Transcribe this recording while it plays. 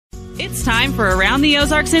It's time for Around the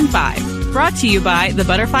Ozarks in 5, brought to you by the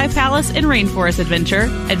Butterfly Palace and Rainforest Adventure,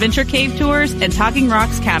 Adventure Cave Tours, and Talking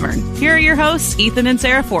Rocks Cavern. Here are your hosts, Ethan and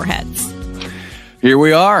Sarah Foreheads. Here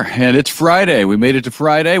we are, and it's Friday. We made it to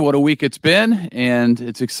Friday. What a week it's been, and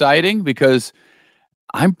it's exciting because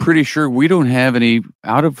I'm pretty sure we don't have any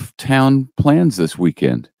out-of-town plans this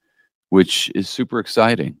weekend, which is super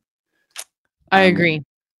exciting. I agree.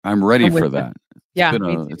 I'm ready for that. Yeah,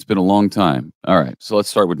 it's been a long time. All right, so let's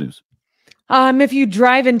start with news. If you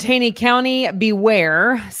drive in Taney County,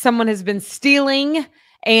 beware. Someone has been stealing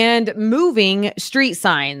and moving street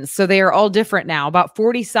signs. So they are all different now. About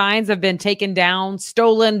 40 signs have been taken down,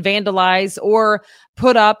 stolen, vandalized, or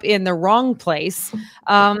put up in the wrong place.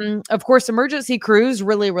 Of course, emergency crews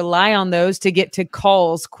really rely on those to get to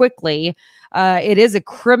calls quickly. It is a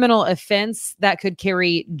criminal offense that could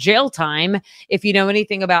carry jail time. If you know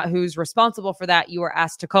anything about who's responsible for that, you are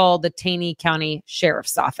asked to call the Taney County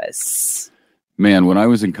Sheriff's Office. Man, when I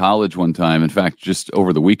was in college one time, in fact, just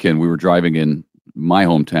over the weekend, we were driving in my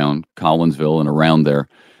hometown, Collinsville, and around there.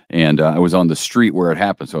 And I was on the street where it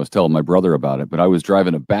happened. So I was telling my brother about it. But I was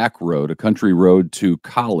driving a back road, a country road to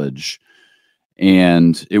college.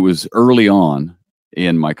 And it was early on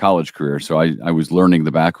in my college career. So I was learning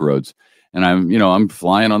the back roads. And I'm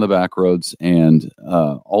flying on the back roads. And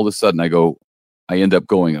all of a sudden I end up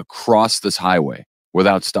going across this highway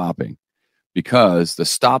without stopping because the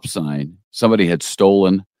stop sign, somebody had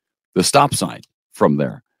stolen the stop sign from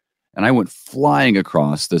there. And I went flying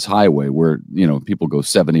across this highway where, people go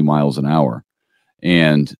 70 miles an hour.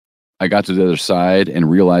 And I got to the other side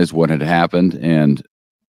and realized what had happened and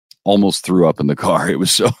almost threw up in the car. It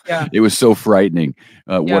was so frightening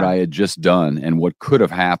what I had just done and what could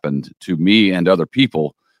have happened to me and other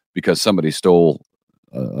people because somebody stole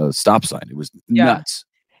a stop sign. It was nuts.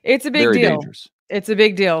 It's a big Very deal. Dangerous. It's a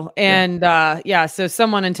big deal. And so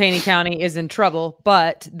someone in Taney County is in trouble,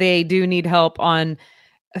 but they do need help on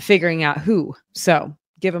figuring out who. So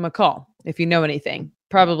give them a call if you know anything.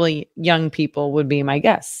 Probably young people would be my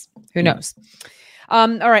guess. Who knows? All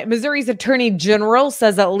right. Missouri's Attorney General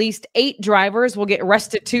says at least 8 drivers will get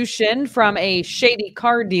restitution from a shady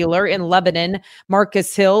car dealer in Lebanon.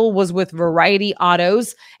 Marcus Hill was with Variety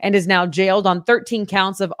Autos and is now jailed on 13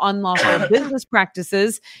 counts of unlawful business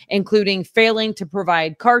practices, including failing to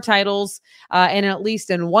provide car titles and at least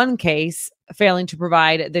in one case, failing to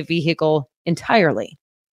provide the vehicle entirely.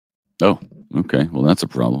 Oh, okay. Well, that's a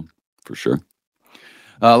problem for sure.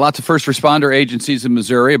 Lots of first responder agencies in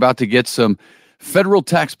Missouri about to get some federal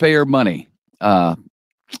taxpayer money.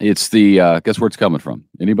 It's the guess where it's coming from.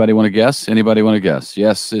 Anybody want to guess?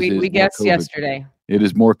 Yes, we guessed yesterday. It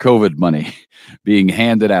is more COVID money being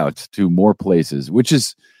handed out to more places, which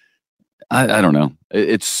is I don't know.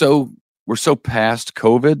 We're so past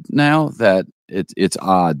COVID now that it's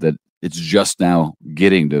odd that it's just now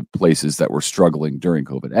getting to places that were struggling during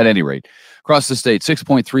COVID. At any rate, across the state,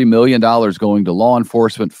 $6.3 million going to law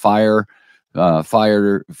enforcement,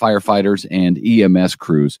 firefighters, and EMS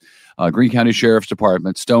crews. Greene County Sheriff's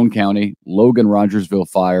Department, Stone County, Logan Rogersville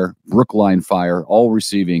Fire, Brookline Fire, all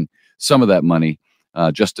receiving some of that money,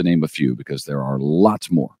 just to name a few, because there are lots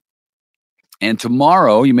more. And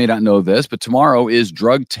tomorrow, you may not know this, but tomorrow is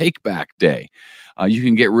Drug Take-Back Day. You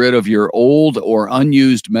can get rid of your old or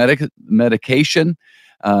unused medication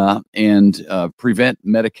and prevent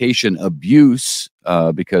medication abuse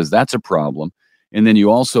because that's a problem. And then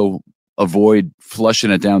you also avoid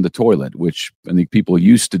flushing it down the toilet, which I think people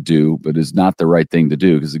used to do, but is not the right thing to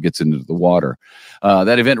do because it gets into the water.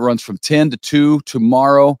 That event runs from 10 to 2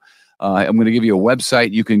 tomorrow. I'm going to give you a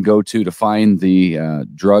website you can go to find the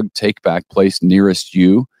drug take-back place nearest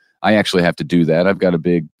you. I actually have to do that. I've got a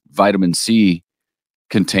big vitamin C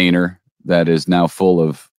container that is now full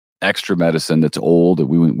of extra medicine that's old that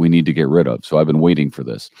we need to get rid of. So I've been waiting for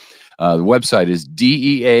this. The website is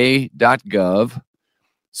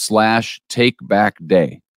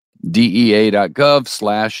DEA.gov/takebackday.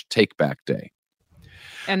 DEA.gov/takebackday.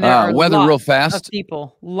 And there are weather lots real fast.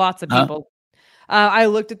 Lots of people. I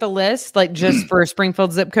looked at the list, like just for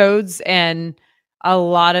Springfield zip codes, and a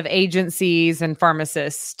lot of agencies and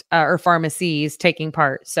pharmacists or pharmacies taking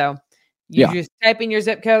part. So you just type in your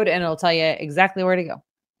zip code and it'll tell you exactly where to go.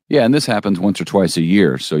 Yeah, and this happens once or twice a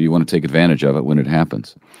year, so you want to take advantage of it when it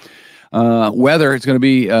happens. Weather, it's going to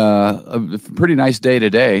be a pretty nice day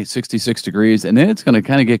today, 66 degrees, and then it's going to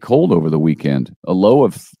kind of get cold over the weekend. A low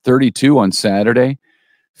of 32 on Saturday,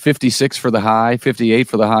 56 for the high, 58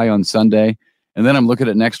 for the high on Sunday. And then I'm looking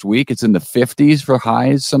at next week. It's in the 50s for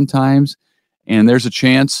highs sometimes, and there's a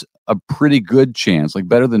pretty good chance, like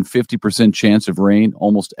better than 50% chance of rain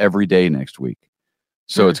almost every day next week.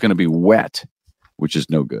 So it's going to be wet, which is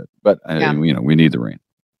no good. But Yeah. we need the rain.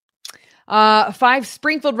 5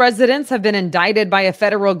 Springfield residents have been indicted by a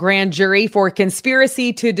federal grand jury for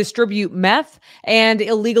conspiracy to distribute meth and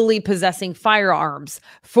illegally possessing firearms.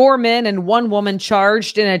 4 men and 1 woman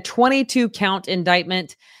charged in a 22-count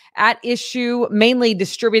indictment. At issue, mainly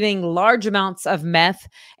distributing large amounts of meth,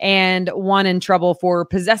 and 1 in trouble for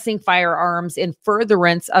possessing firearms in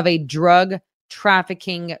furtherance of a drug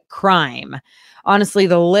trafficking crime. Honestly,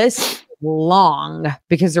 the list is long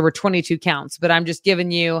because there were 22 counts, but I'm just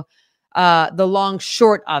giving you the long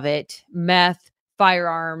short of it: meth,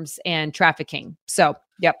 firearms, and trafficking. So,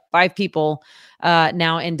 5 people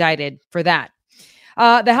now indicted for that.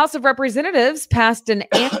 The House of Representatives passed an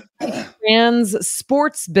anti-trans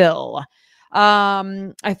sports bill.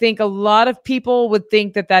 I think a lot of people would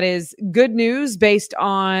think that is good news based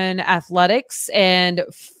on athletics and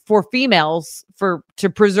for females, to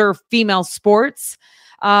preserve female sports.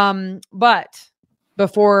 But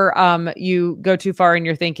before you go too far in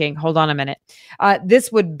your thinking, hold on a minute.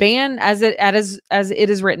 This would ban, as it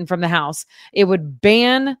is written from the House, it would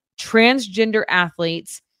ban transgender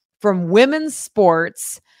athletes from women's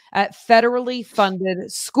sports at federally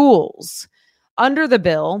funded schools. Under the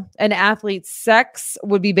bill, an athlete's sex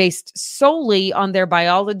would be based solely on their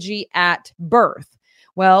biology at birth.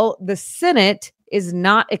 Well, the Senate is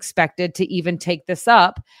not expected to even take this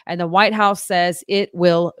up, and the White House says it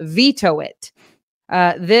will veto it.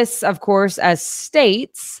 This, of course, as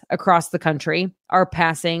states across the country are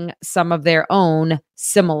passing some of their own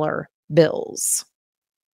similar bills.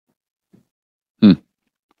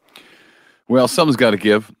 Well, something's got to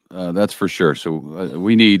give. That's for sure. So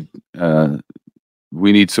we need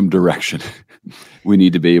some direction. We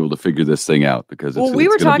need to be able to figure this thing out because we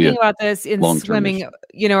were talking about this in swimming.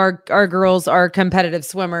 Issue. Our girls are competitive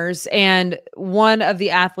swimmers, and one of the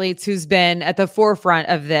athletes who's been at the forefront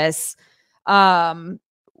of this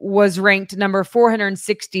was ranked number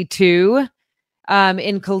 462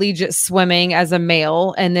 in collegiate swimming as a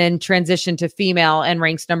male, and then transitioned to female and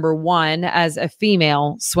ranks number 1 as a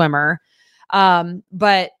female swimmer.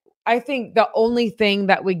 But I think the only thing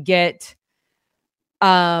that would get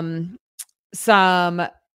some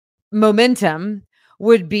momentum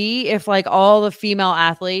would be if like all the female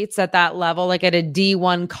athletes at that level, like at a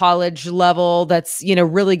D1 college level, that's,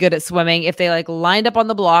 really good at swimming, if they like lined up on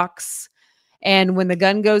the blocks and when the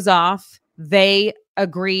gun goes off, they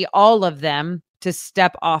agree, all of them, to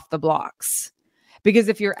step off the blocks. Because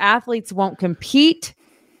if your athletes won't compete,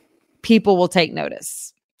 people will take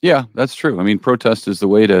notice. Yeah, that's true. I mean, protest is the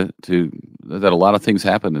way to that a lot of things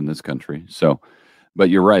happen in this country. So, but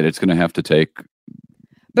you're right. It's going to have to take.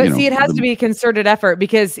 But see, it has to be a concerted effort,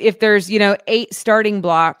 because if there's, 8 starting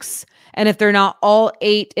blocks, and if they're not all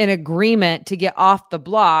 8 in agreement to get off the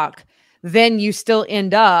block, then you still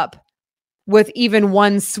end up with even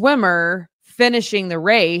one swimmer finishing the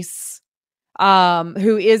race,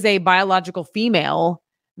 who is a biological female.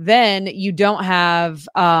 Then you don't have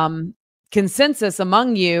consensus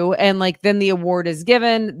among you, and then the award is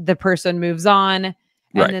given, the person moves on,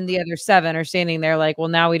 and right. Then the other 7 are standing there like, well,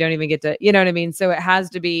 now we don't even get to, you know what I mean? So it has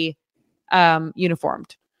to be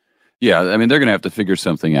uniformed. Yeah, I mean, they're going to have to figure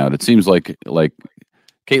something out. It seems like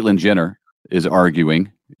Caitlyn Jenner is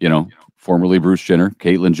arguing, formerly Bruce Jenner,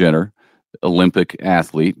 Caitlyn Jenner, Olympic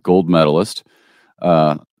athlete, gold medalist.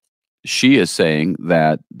 She is saying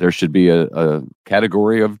that there should be a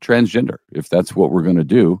category of transgender. If that's what we're going to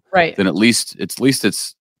do, right, then at least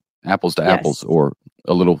it's apples to apples, or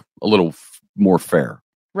a little more fair.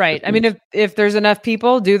 Right. I mean, if there's enough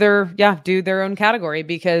people, do their own category,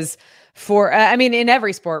 because in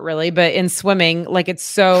every sport really, but in swimming, it's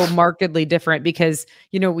so markedly different because,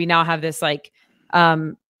 we now have this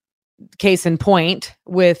case in point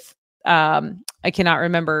with, I cannot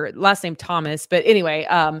remember last name, Thomas, but anyway,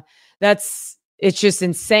 it's just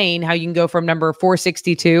insane how you can go from number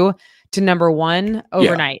 462 to number 1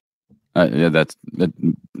 overnight.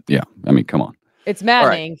 Yeah. I mean, come on. It's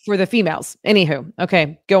maddening for the females. Anywho.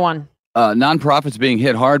 Okay, go on. Nonprofits being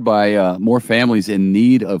hit hard by more families in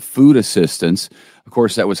need of food assistance. Of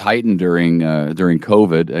course, that was heightened during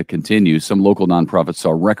COVID. It continues. Some local nonprofits saw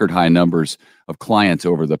record high numbers of clients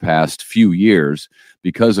over the past few years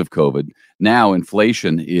because of COVID. Now,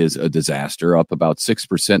 inflation is a disaster, up about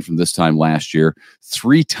 6% from this time last year,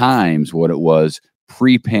 3 times what it was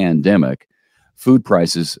pre-pandemic. Food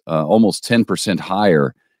prices almost 10%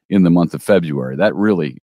 higher in the month of February. That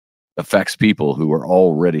really affects people who are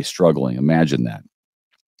already struggling. Imagine that.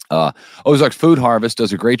 Ozarks Food Harvest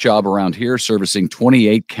does a great job around here, servicing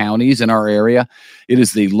 28 counties in our area. It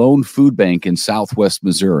is the lone food bank in Southwest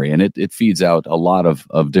Missouri, and it feeds out a lot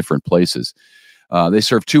of different places. They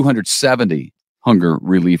serve 270 hunger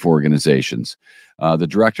relief organizations. The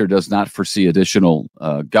director does not foresee additional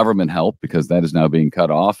government help because that is now being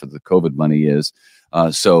cut off, as the COVID money is.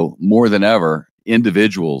 So more than ever,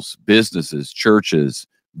 individuals, businesses, churches,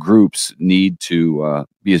 groups need to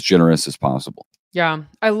be as generous as possible. Yeah,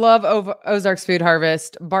 I love Ozarks Food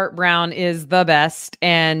Harvest. Bart Brown is the best,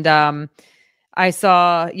 and I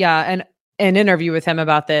saw an interview with him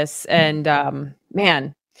about this, and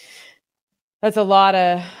man, that's a lot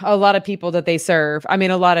of people that they serve. I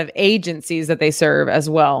mean, a lot of agencies that they serve as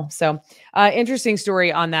well. So, interesting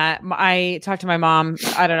story on that. I talked to my mom,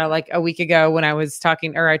 I don't know, like a week ago when I was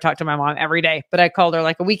talking, or I talk to my mom every day, but I called her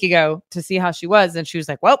like a week ago to see how she was. And she was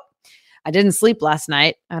like, well, I didn't sleep last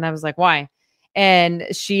night. And I was like, why? And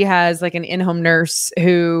she has like an in-home nurse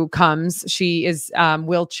who comes. She is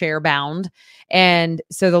wheelchair bound. And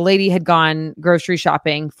so the lady had gone grocery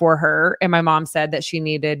shopping for her. And my mom said that she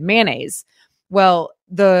needed mayonnaise. Well,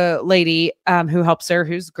 the lady who helps her,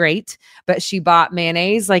 who's great, but she bought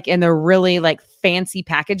mayonnaise like in the really like fancy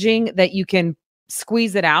packaging that you can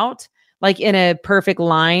squeeze it out like in a perfect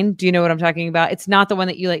line. Do you know what I'm talking about? It's not the one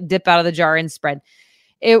that you like dip out of the jar and spread.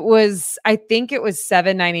 I think it was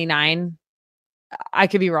 $7.99. I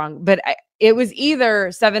could be wrong, but it was either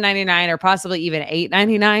 $7.99 or possibly even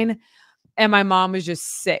 $8.99. And my mom was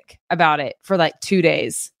just sick about it for like 2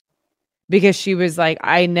 days. Because she was like,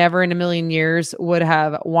 I never in a million years would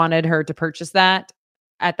have wanted her to purchase that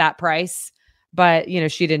at that price. But,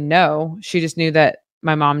 she didn't know. She just knew that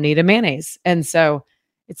my mom needed mayonnaise. And so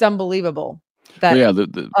it's unbelievable that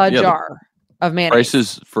jar of mayonnaise.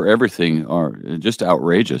 Prices for everything are just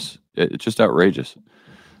outrageous. It's just outrageous.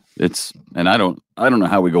 And I don't know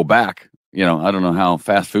how we go back. I don't know how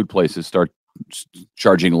fast food places start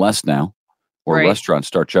charging less now. Or right. Restaurants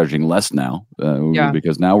start charging less now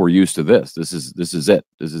because now we're used to this. This is it.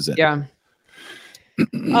 This is it. Yeah.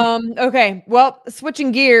 Okay. Well,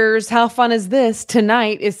 switching gears. How fun is this?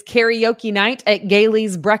 Tonight is karaoke night at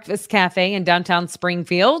Gailey's Breakfast Cafe in downtown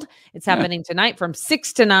Springfield. It's happening tonight from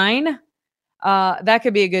 6 to 9. That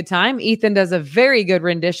could be a good time. Ethan does a very good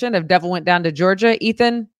rendition of Devil Went Down to Georgia.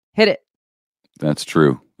 Ethan, hit it. That's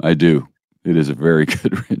true. I do. It is a very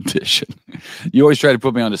good rendition. You always try to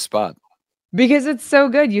put me on the spot. Because it's so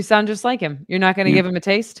good. You sound just like him. You're not going to give him a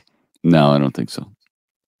taste? No, I don't think so.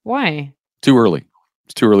 Why? Too early.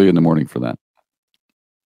 It's too early in the morning for that.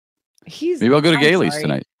 Maybe I'll go to Gailey's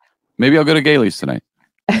tonight.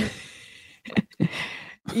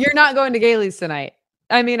 You're not going to Gailey's tonight.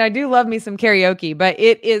 I mean, I do love me some karaoke, but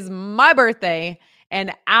it is my birthday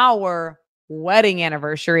and our wedding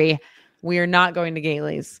anniversary. We are not going to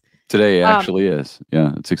Gailey's. Today actually is.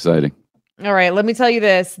 Yeah, it's exciting. All right, let me tell you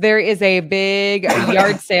this. There is a big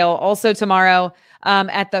yard sale also tomorrow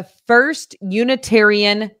at the First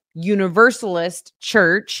Unitarian Universalist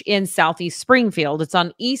Church in Southeast Springfield. It's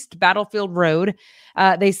on East Battlefield Road.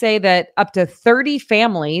 They say that up to 30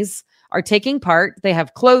 families are taking part. They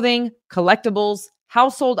have clothing, collectibles,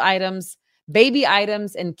 household items, baby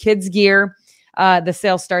items, and kids gear. The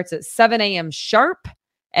sale starts at 7 a.m. sharp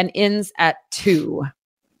and ends at 2.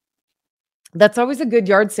 That's always a good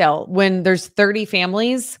yard sale when there's 30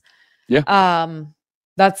 families. Yeah.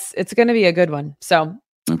 It's going to be a good one. So,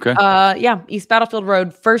 okay. East Battlefield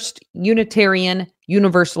Road, First Unitarian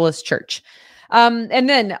Universalist Church. And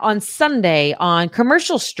then on Sunday on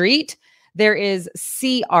Commercial Street, there is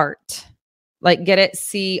C Art. Like, get it?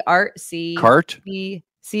 C Art, Cart?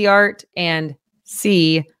 C Art and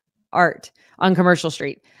C Art on Commercial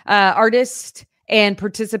Street. Artists and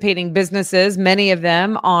participating businesses, many of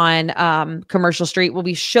them on Commercial Street, will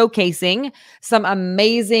be showcasing some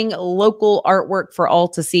amazing local artwork for all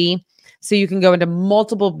to see. So you can go into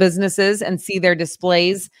multiple businesses and see their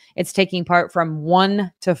displays. It's taking part from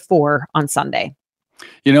 1 to 4 on Sunday.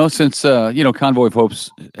 Since Convoy of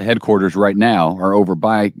Hope's headquarters right now are over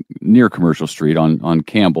by near Commercial Street on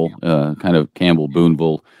Campbell, kind of Campbell,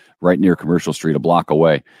 Boonville, right near Commercial Street, a block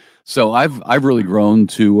away. So I've really grown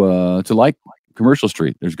to like Commercial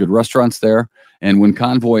Street. There's good restaurants there. And when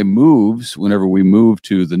Convoy moves, whenever we move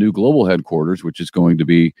to the new global headquarters, which is going to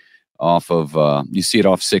be off of, you see it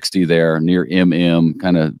off 60 there near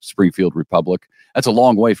kind of Springfield Republic. That's a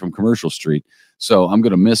long way from Commercial Street. So I'm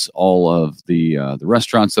going to miss all of the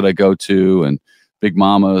restaurants that I go to and Big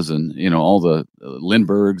Mama's and, all the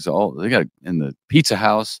Lindberghs, and the Pizza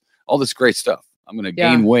House, all this great stuff. I'm going to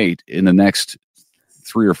gain weight in the next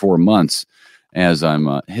 3 or 4 months as I'm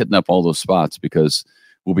hitting up all those spots because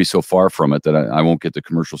we'll be so far from it that I won't get to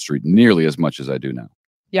Commercial Street nearly as much as I do now.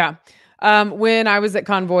 Yeah. When I was at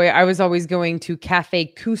Convoy, I was always going to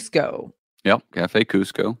Cafe Cusco. Yep. Cafe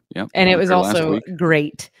Cusco. Yep. And it was also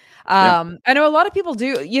great. I know a lot of people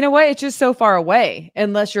do. You know what? It's just so far away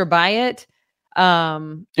unless you're by it.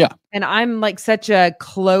 And I'm like such a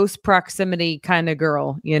close proximity kind of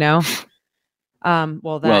girl, you know?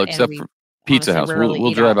 Well, except for Pizza House.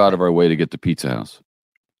 We'll drive out of our way to get to Pizza House.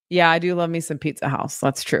 Yeah, I do love me some Pizza House.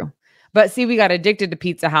 That's true. But see, we got addicted to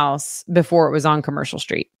Pizza House before it was on Commercial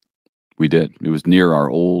Street. We did. It was near our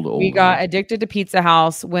old We got house. addicted to Pizza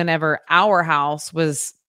House whenever our house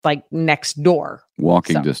was like next door.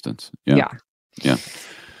 Walking distance. Yeah. Yeah.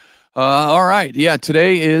 All right. Yeah.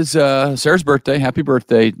 Today is Sarah's birthday. Happy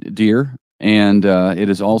birthday, dear. And it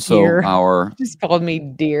is also Dear. our... Just called me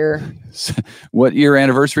dear. What year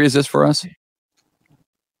anniversary is this for us?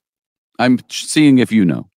 I'm seeing if you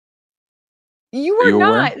know. You were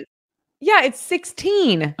not. Yeah, it's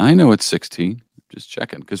 16. I know it's 16. Just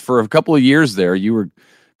checking. Because for a couple of years there, you were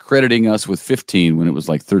crediting us with 15 when it was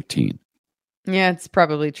like 13. Yeah, it's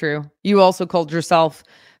probably true. You also called yourself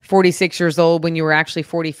 46 years old when you were actually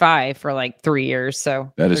 45 for like 3 years.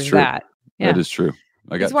 So that is true. Yeah. That is true.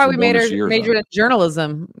 That's why we majored in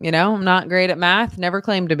journalism. You know, I'm not great at math. Never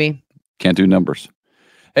claimed to be. Can't do numbers.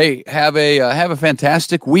 Hey, have a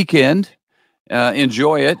fantastic weekend.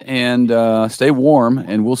 Enjoy it and stay warm.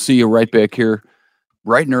 And we'll see you right back here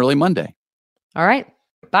bright and early Monday. All right.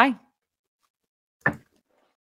 Bye.